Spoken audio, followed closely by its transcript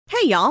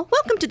Hey, y'all.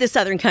 Welcome to the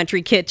Southern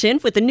Country Kitchen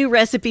with a new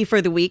recipe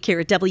for the week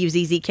here at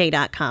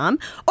WZZK.com.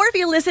 Or if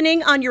you're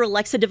listening on your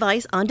Alexa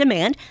device on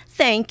demand,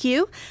 thank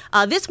you.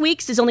 This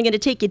week's is only going to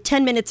take you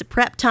 10 minutes of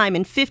prep time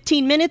and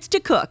 15 minutes to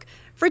cook.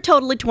 For a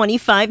total of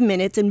 25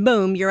 minutes, and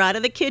boom, you're out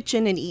of the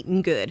kitchen and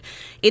eating good.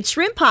 It's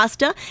shrimp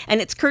pasta, and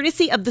it's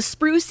courtesy of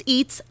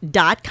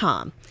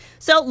thespruceeats.com.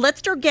 So let's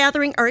start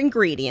gathering our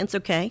ingredients,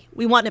 okay?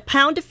 We want a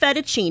pound of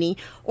fettuccine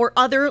or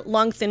other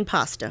long, thin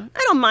pasta. I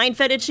don't mind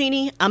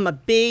fettuccine. I'm a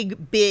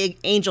big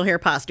angel hair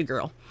pasta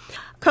girl.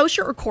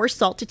 Kosher or coarse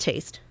salt to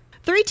taste.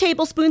 3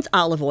 tablespoons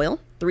olive oil.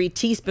 3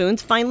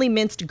 teaspoons finely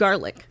minced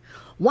garlic.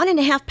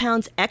 1.5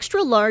 pounds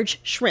extra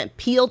large shrimp,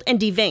 peeled and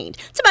deveined.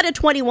 It's about a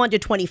 21 to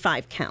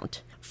 25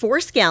 count. 4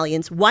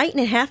 scallions, white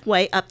and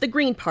halfway up the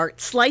green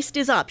part, sliced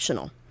is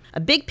optional. A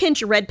big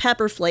pinch of red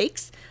pepper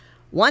flakes.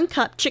 1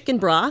 cup chicken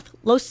broth,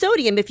 low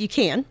sodium if you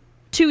can.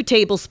 2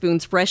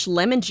 tablespoons fresh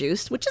lemon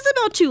juice, which is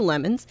about 2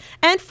 lemons,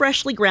 and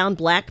freshly ground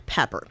black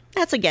pepper.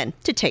 That's again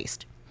to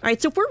taste. All right,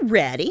 so if we're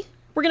ready,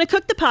 we're going to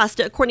cook the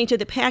pasta according to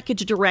the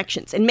package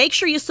directions. And make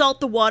sure you salt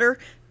the water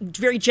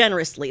very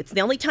generously. It's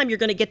the only time you're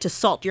going to get to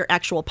salt your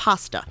actual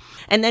pasta.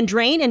 And then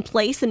drain and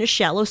place in a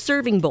shallow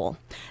serving bowl.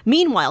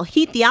 Meanwhile,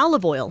 heat the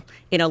olive oil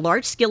in a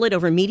large skillet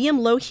over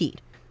medium-low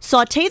heat.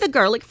 Sauté the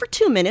garlic for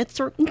 2 minutes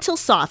or until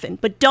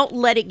softened, but don't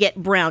let it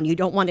get brown. You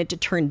don't want it to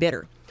turn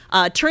bitter.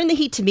 Turn the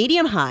heat to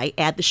medium-high,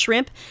 add the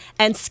shrimp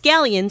and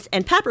scallions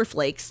and pepper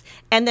flakes,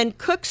 and then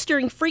cook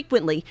stirring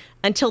frequently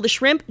until the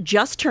shrimp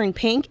just turn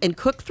pink and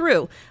cook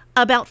through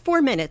about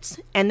 4 minutes,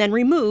 and then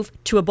remove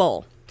to a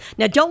bowl.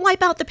 Now don't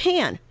wipe out the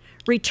pan.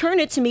 Return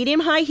it to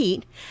medium-high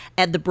heat,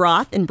 add the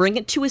broth and bring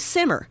it to a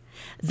simmer.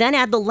 Then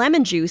add the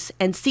lemon juice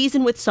and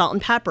season with salt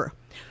and pepper.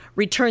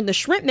 Return the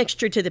shrimp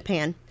mixture to the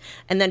pan,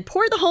 and then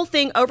pour the whole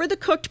thing over the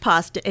cooked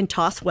pasta and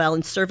toss well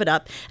and serve it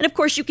up. And of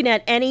course, you can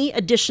add any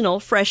additional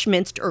fresh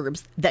minced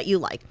herbs that you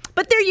like.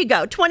 But there you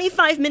go,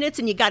 25 minutes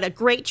and you got a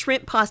great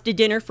shrimp pasta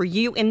dinner for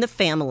you and the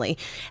family.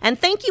 And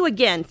thank you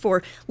again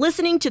for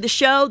listening to the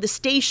show, the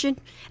station,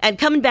 and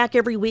coming back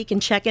every week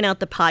and checking out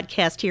the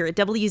podcast here at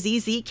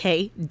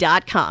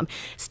WZZK.com.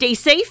 Stay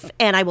safe,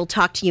 and I will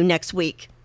talk to you next week.